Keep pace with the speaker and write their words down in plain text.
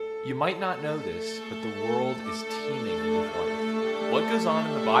You might not know this, but the world is teeming with life. What goes on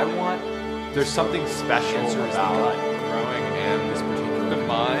in the I body? there's something special Cancer is the about gut growing, and this particular the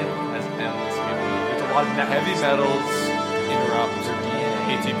mind has endless capabilities. There's a lot of Heavy metals interrupt your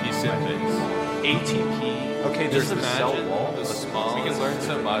DNA. ATP synthase. ATP. Okay, there's Just the cell imagine wall. the small. We can learn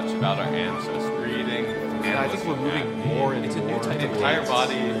so much about our ancestors. Breathing, And I think we're moving more and It's a more. new type into of entire ways.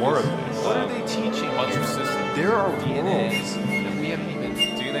 body. More of this. What are they teaching? A bunch here? of systems. There are DNA worlds that we haven't even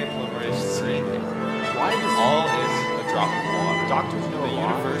DNA polymerase seen. 3. Why does All in a drop of water. doctors know The a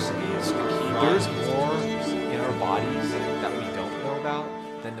lot? universe is the key. There's more in our bodies that we don't know about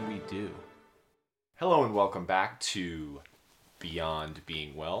than we do. Hello and welcome back to Beyond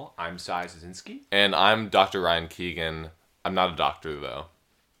Being Well. I'm Sai Zazinski. And I'm Dr. Ryan Keegan. I'm not a doctor, though.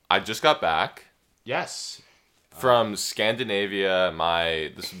 I just got back Yes. from Scandinavia.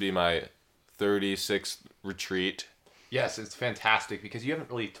 This would be my 36th retreat. Yes, it's fantastic because you haven't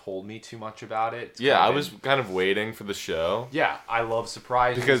really told me too much about it. It's Yeah, kind I of was kind of waiting for the show. Yeah, I love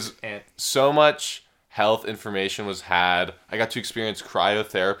surprises. Because and so much health information was had. I got to experience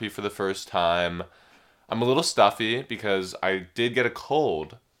cryotherapy for the first time. I'm a little stuffy because I did get a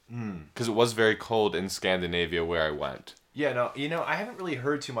cold. Because it was very cold in Scandinavia where I went. yeah, no, I haven't really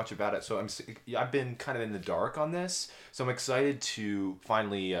heard too much about it, so I've been kind of in the dark on this. So I'm excited to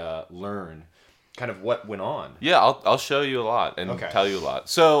finally learn kind of what went on. Yeah, I'll show you a lot and Okay. tell you a lot.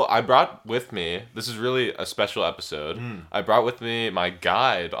 So I brought with me, this is really a special episode. I brought with me my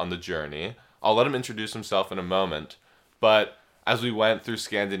guide on the journey. I'll let him introduce himself in a moment. But as we went through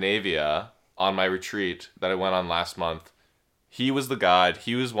Scandinavia on my retreat that I went on last month, he was the guide.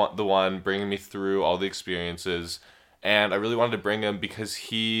 He was the one bringing me through all the experiences. And I really wanted to bring him because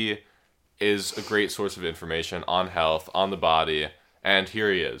he is a great source of information on health, on the body. And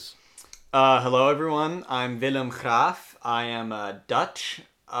here he is. Hello everyone, I'm Willem Graaf. I am Dutch.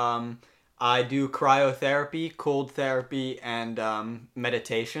 I do cryotherapy, cold therapy, and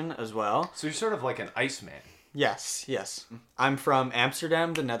meditation as well. So you're sort of like an Iceman. Yes. I'm from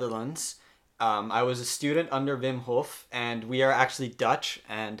Amsterdam, the Netherlands. I was a student under Wim Hof, and we are actually Dutch,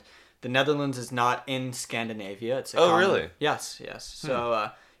 and the Netherlands is not in Scandinavia. It's Really? Yes.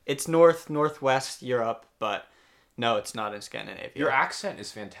 So it's northwest Europe, but no, it's not in Scandinavia. Your accent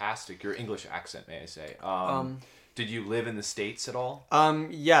is fantastic. Your English accent, may I say. Did you live in the States at all?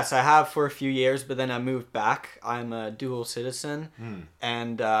 Yes, I have for a few years, but then I moved back. I'm a dual citizen,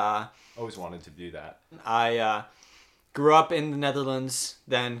 and Always wanted to do that. I grew up in the Netherlands,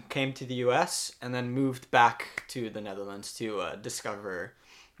 then came to the U.S., and then moved back to the Netherlands to discover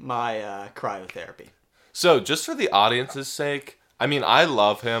my cryotherapy. So, just for the audience's sake, I mean, I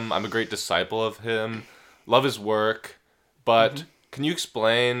love him. I'm a great disciple of him. Love his work. But can you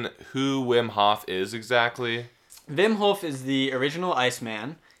explain who Wim Hof is exactly? Wim Hof is the original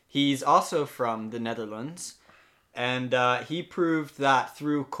Iceman. He's also from the Netherlands. And he proved that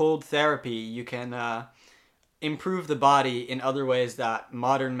through cold therapy, you can improve the body in other ways that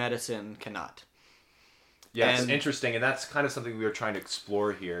modern medicine cannot. Yeah, it's And- interesting, and that's kind of something we were trying to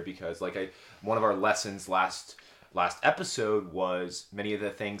explore here because, one of our lessons last episode was many of the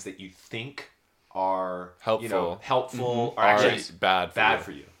things that you think are helpful are Are actually bad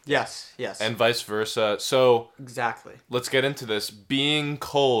for you. you. Yes. And vice versa. So, Exactly. let's get into this. Being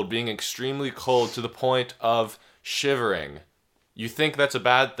cold, being extremely cold to the point of shivering. You think that's a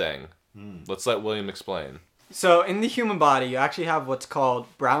bad thing. Let's let William explain. So in the human body, you actually have what's called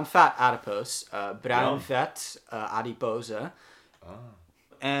brown fat adipose, brown Yum. fat adipose.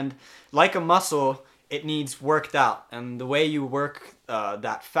 And like a muscle, it needs worked out. And the way you work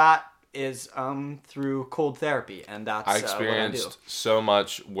that fat is through cold therapy. And that's I what I do. experienced so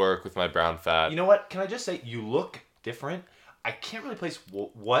much work with my brown fat. You know what? Can I just say you look different? I can't really place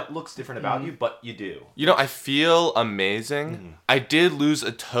what looks different about you, but you do. You know, I feel amazing. I did lose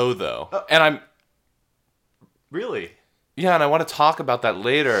a toe, though. And Really? I want to talk about that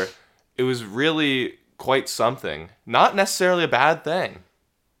later. It was really quite something. Not necessarily a bad thing.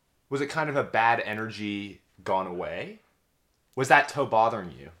 Was it kind of a bad energy gone away? Was that toe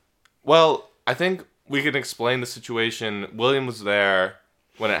bothering you? Well, I think we can explain the situation. William was there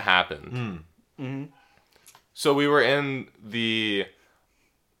when it happened. So we were in the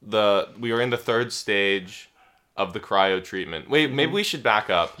third stage of the cryo treatment. Wait, maybe we should back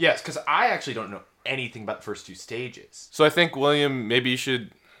up. Yes, because I actually don't know anything about the first two stages. So I think, William, maybe you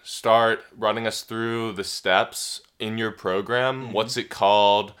should start running us through the steps in your program. What's it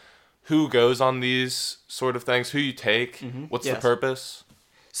called? Who goes on these sort of things? Who you take? What's the Yes. purpose?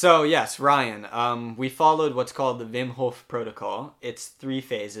 So yes, Ryan, we followed what's called the Wim Hof protocol. It's 3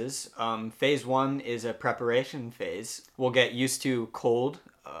 phases. Phase 1 is a preparation phase. We'll get used to cold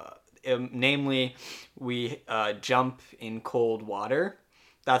namely, we jump in cold water.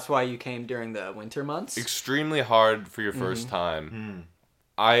 That's why you came during the winter months. Extremely hard for your first time.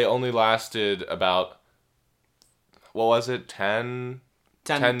 I only lasted about, what was it, 10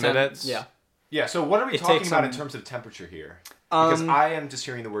 minutes? Yeah. Yeah, so what are we talking about in terms of temperature here? Because I am just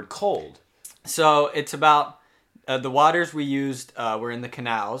hearing the word cold. So it's about, the waters we used were in the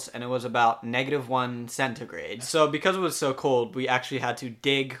canals, and it was about -1 centigrade. So because it was so cold, we actually had to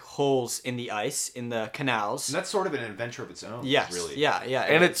dig holes in the ice in the canals. And that's sort of an adventure of its own, yes, really. Yeah.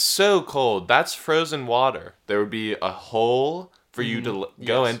 And it's so cold. That's frozen water. There would be a hole for you to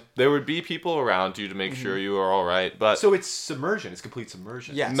go in. There would be people around you to make sure you are all right. But so it's submersion. It's complete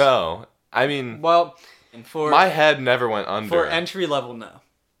submersion. Yes. No. I mean, well, my head never went under. For entry level, no.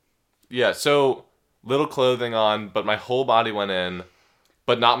 Yeah, so little clothing on, but my whole body went in,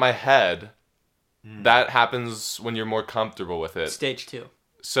 but not my head. That happens when you're more comfortable with it. Stage 2.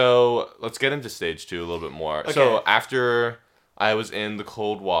 So let's get into stage 2 a little bit more. Okay. So after I was in the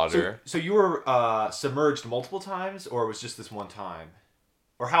cold water. So you were submerged multiple times, or it was just this one time?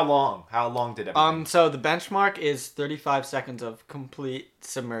 Or how long? How long did everything? So the benchmark is 35 seconds of complete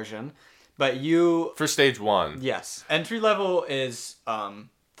submersion, but you... For stage 1. Yes. Entry level is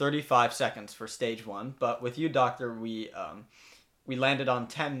 35 seconds for stage 1, but with you, Doctor, we landed on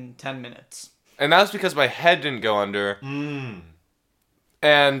 10 minutes. And that was because my head didn't go under.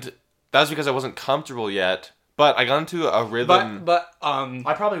 And that was because I wasn't comfortable yet. But I got into a rhythm. But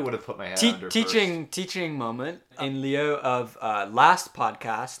I probably would have put my head under teaching moment in lieu of last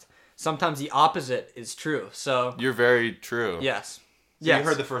podcast. Sometimes the opposite is true. So you're very true. Yes. So you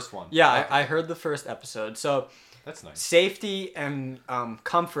heard the first one. Yeah, okay. I heard the first episode. So that's nice. Safety and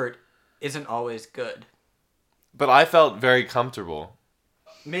comfort isn't always good. But I felt very comfortable.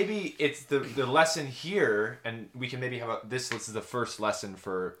 Maybe it's the lesson here, and we can maybe have this is the first lesson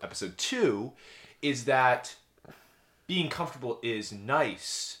for episode 2, is that being comfortable is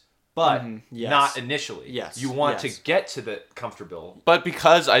nice, but not initially. Yes. You want to get to the comfortable. But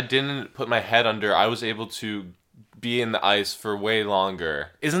because I didn't put my head under, I was able to be in the ice for way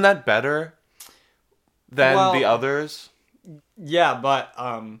longer. Isn't that better than the others? Yeah, but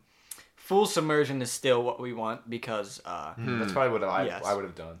full submersion is still what we want because... That's probably what I would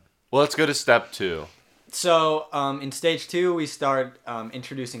have done. Well, let's go to step 2. So, in stage 2, we start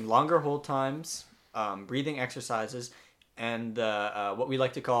introducing longer hold times, breathing exercises, and what we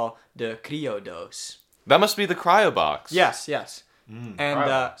like to call the cryo dose. That must be the cryo box. Yes. And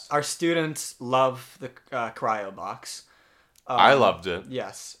our students love the cryo box. I loved it.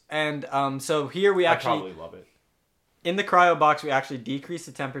 Yes. And so here we actually... I probably love it. In the cryo box, we actually decrease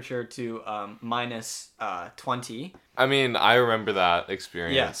the temperature to -20. I mean, I remember that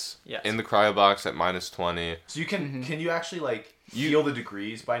experience. Yes. In the cryo box at -20. So you can you actually feel the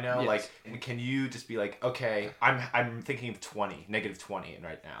degrees by now? Yes. Like, can you just be like, okay, I'm thinking of -20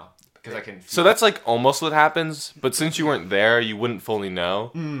 right now because I can. Feel so that's like almost what happens, but since you weren't there, you wouldn't fully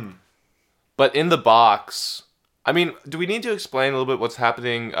know. But in the box, I mean, do we need to explain a little bit what's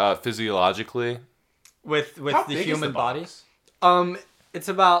happening physiologically? With How the big human is the body? box? It's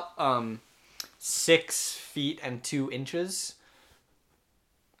about 6 feet and 2 inches.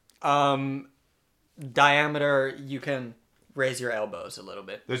 Diameter, you can raise your elbows a little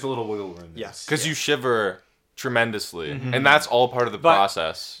bit. There's a little wiggle room there. Yes. Because you shiver tremendously, and that's all part of the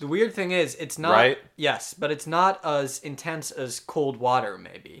process. The weird thing is, it's not... Right? Yes, but it's not as intense as cold water,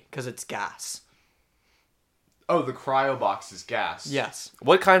 maybe, because it's gas. Oh, the cryo box is gas. Yes.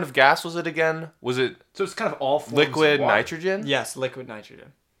 What kind of gas was it again? Was it So it's kind of all forms liquid of water. nitrogen? Yes, liquid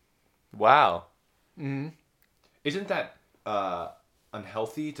nitrogen. Wow. Isn't that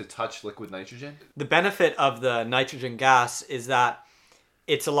unhealthy to touch liquid nitrogen? The benefit of the nitrogen gas is that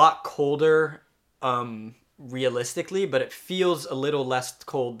it's a lot colder realistically, but it feels a little less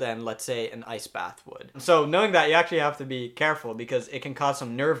cold than, let's say, an ice bath would. So knowing that, you actually have to be careful because it can cause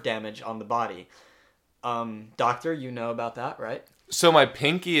some nerve damage on the body. Doctor, you know about that, right? So my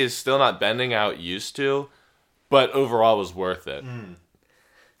pinky is still not bending how it used to, but overall was worth it.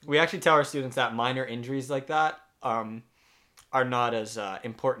 We actually tell our students that minor injuries like that are not as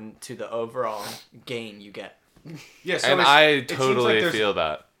important to the overall gain you get. Yeah, so And I totally feel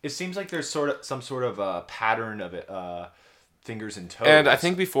that. It seems like there's some sort of pattern of it, fingers and toes. And I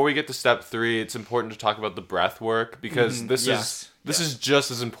think before we get to step 3, it's important to talk about the breath work because this is just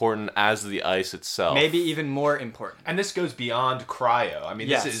as important as the ice itself. Maybe even more important. And this goes beyond cryo. I mean,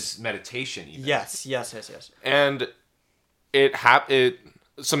 Yes. this is meditation even. Yes. And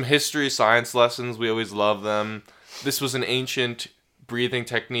some history, science lessons, we always love them. This was an ancient breathing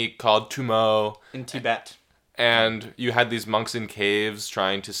technique called Tumo. In Tibet. And you had these monks in caves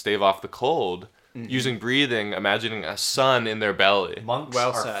trying to stave off the cold, using breathing, imagining a sun in their belly. Monks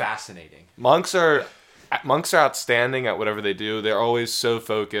are fascinating. Monks are outstanding at whatever they do. They're always so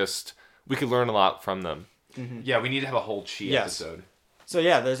focused. We could learn a lot from them. Mm-hmm. Yeah, we need to have a whole Qi episode. So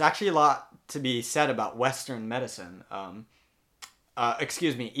yeah, there's actually a lot to be said about Western medicine.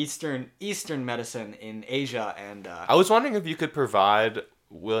 Eastern medicine in Asia and. I was wondering if you could provide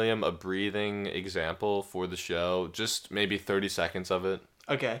William a breathing example for the show, just maybe 30 seconds of it.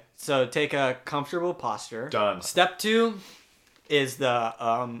 Okay, so take a comfortable posture. Done. Step 2 is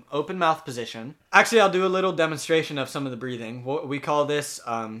the open mouth position. Actually, I'll do a little demonstration of some of the breathing. We call this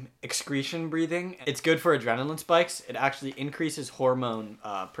excretion breathing. It's good for adrenaline spikes. It actually increases hormone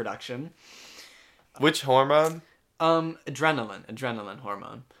production. Which hormone? Adrenaline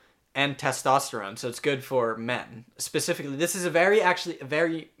hormone. And testosterone, so it's good for men. Specifically, this is a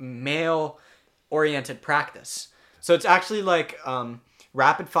very male-oriented practice. So it's actually like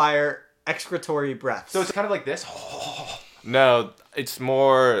rapid-fire excretory breaths. So it's kind of like this? No, it's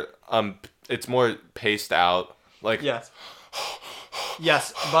more paced out. Like Yes.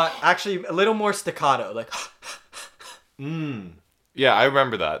 Yes, but actually a little more staccato, like Yeah, I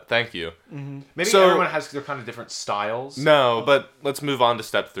remember that. Thank you. Mm-hmm. Maybe everyone has their kind of different styles. No, but let's move on to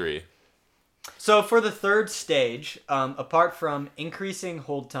step 3. So for the third stage, apart from increasing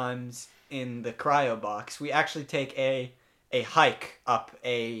hold times in the cryo box, we actually take a hike up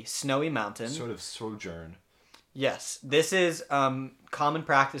a snowy mountain. Sort of sojourn. Yes, this is common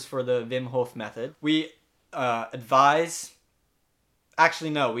practice for the Wim Hof method. We advise... Actually,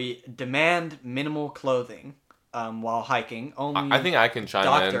 no, we demand minimal clothing while hiking. Only I think I can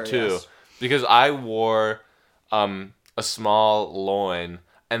chime in too, because I wore a small loin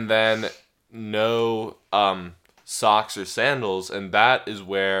and then no socks or sandals, and that is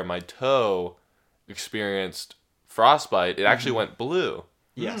where my toe experienced frostbite. It actually went blue.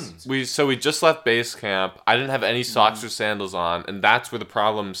 Yes. We just left base camp. I didn't have any socks or sandals on, and that's where the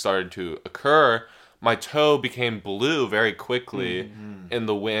problem started to occur. My toe became blue very quickly in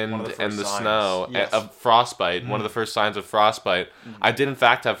the wind and the snow of frostbite. One of the first signs of frostbite. I did in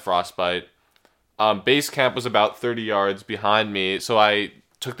fact have frostbite. Base camp was about 30 yards behind me, so I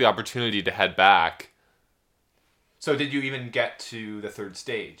took the opportunity to head back. So did you even get to the third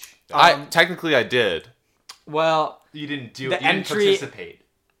stage? Technically I did. Well, you didn't participate.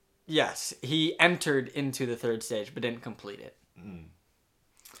 Yes, he entered into the third stage but didn't complete it.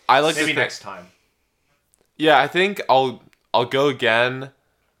 Maybe next time. Yeah, I think I'll go again,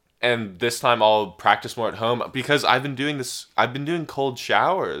 and this time I'll practice more at home because I've been doing cold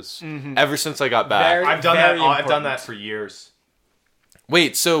showers ever since I got back. I've done that for years.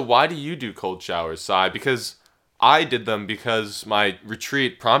 Wait, so why do you do cold showers, Sai? Because I did them because my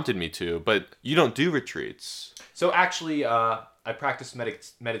retreat prompted me to, but you don't do retreats. So actually, I practiced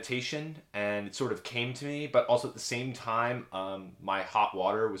meditation, and it sort of came to me, but also at the same time, my hot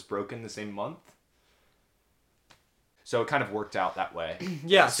water was broken the same month. So it kind of worked out that way.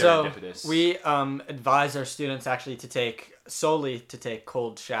 Yeah, so we advise our students actually to take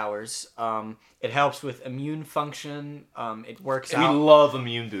cold showers. It helps with immune function. It works out. We love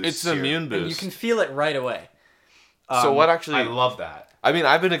immune boosts. It's an immune boost. And you can feel it right away. So what actually... I love that. I mean,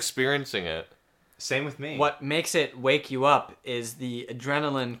 I've been experiencing it. Same with me. What makes it wake you up is the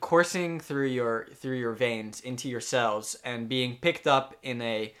adrenaline coursing through your veins into your cells and being picked up in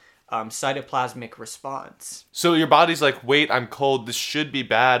a cytoplasmic response. So your body's like, wait, I'm cold. This should be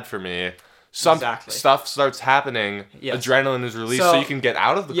bad for me. Stuff starts happening. Yes. Adrenaline is released so you can get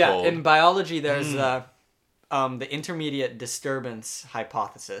out of the cold. Yeah, in biology, there's the intermediate disturbance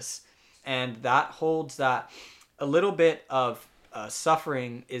hypothesis. And that holds that a little bit of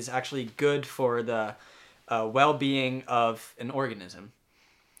suffering is actually good for the well-being of an organism.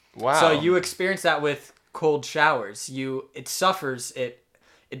 Wow. So you experience that with cold showers. It suffers,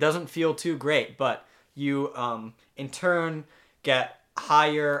 it doesn't feel too great, but you, in turn, get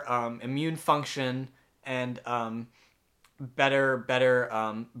higher immune function and better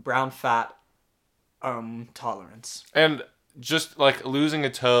brown fat tolerance. And just like losing a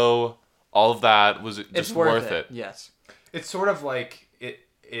toe, all of that was just worth it. Yes. It's sort of like it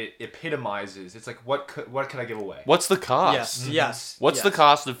epitomizes. It's like what could I give away? What's the cost? Yes. What's the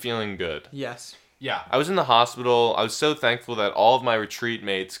cost of feeling good? Yes. Yeah. I was in the hospital. I was so thankful that all of my retreat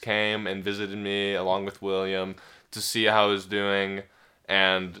mates came and visited me along with William to see how I was doing,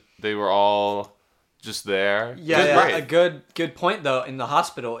 and they were all just there. Yeah. A good point though in the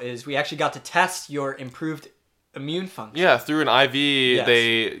hospital is we actually got to test your improved immune function. Yeah, through an IV,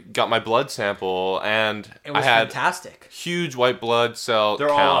 they got my blood sample, and it was I had fantastic. Huge white blood cell They're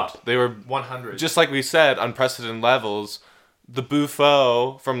count. all up. They were 100. Just like we said, unprecedented levels. The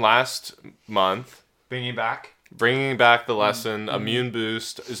Bufo from last month, bringing back the lesson, immune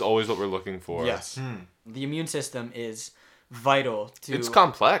boost is always what we're looking for. Yes. The immune system is vital to... It's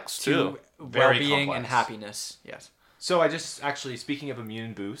complex, too. Well-being and happiness. Yes. So I just actually, speaking of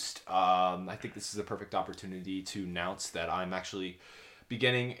immune boost, I think this is a perfect opportunity to announce that I'm actually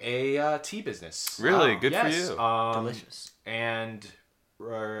beginning a tea business. Really? Good for you. Delicious. And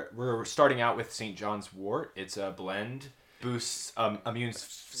we're starting out with St. John's wort. It's a blend. Boosts immune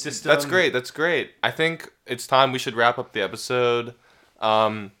system. That's great. I think it's time we should wrap up the episode.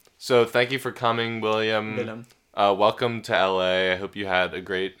 So thank you for coming, William. Welcome to LA. I hope you had a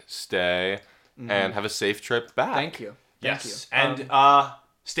great stay and have a safe trip back. Thank you. Yes. And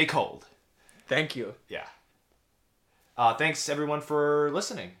stay cold. Thank you. Yeah. Thanks everyone for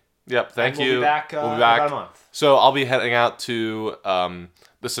listening. Yep, thank you. We'll be back, in about a month. So I'll be heading out to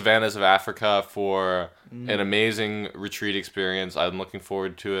the savannas of Africa for an amazing retreat experience. I'm looking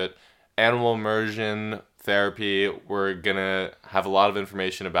forward to it. Animal immersion therapy. We're going to have a lot of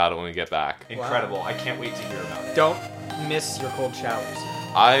information about it when we get back. Incredible. Wow. I can't wait to hear about it. Don't miss your cold showers.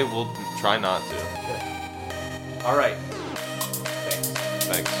 I will try not to. Good. All right.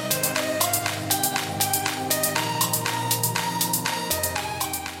 Thanks.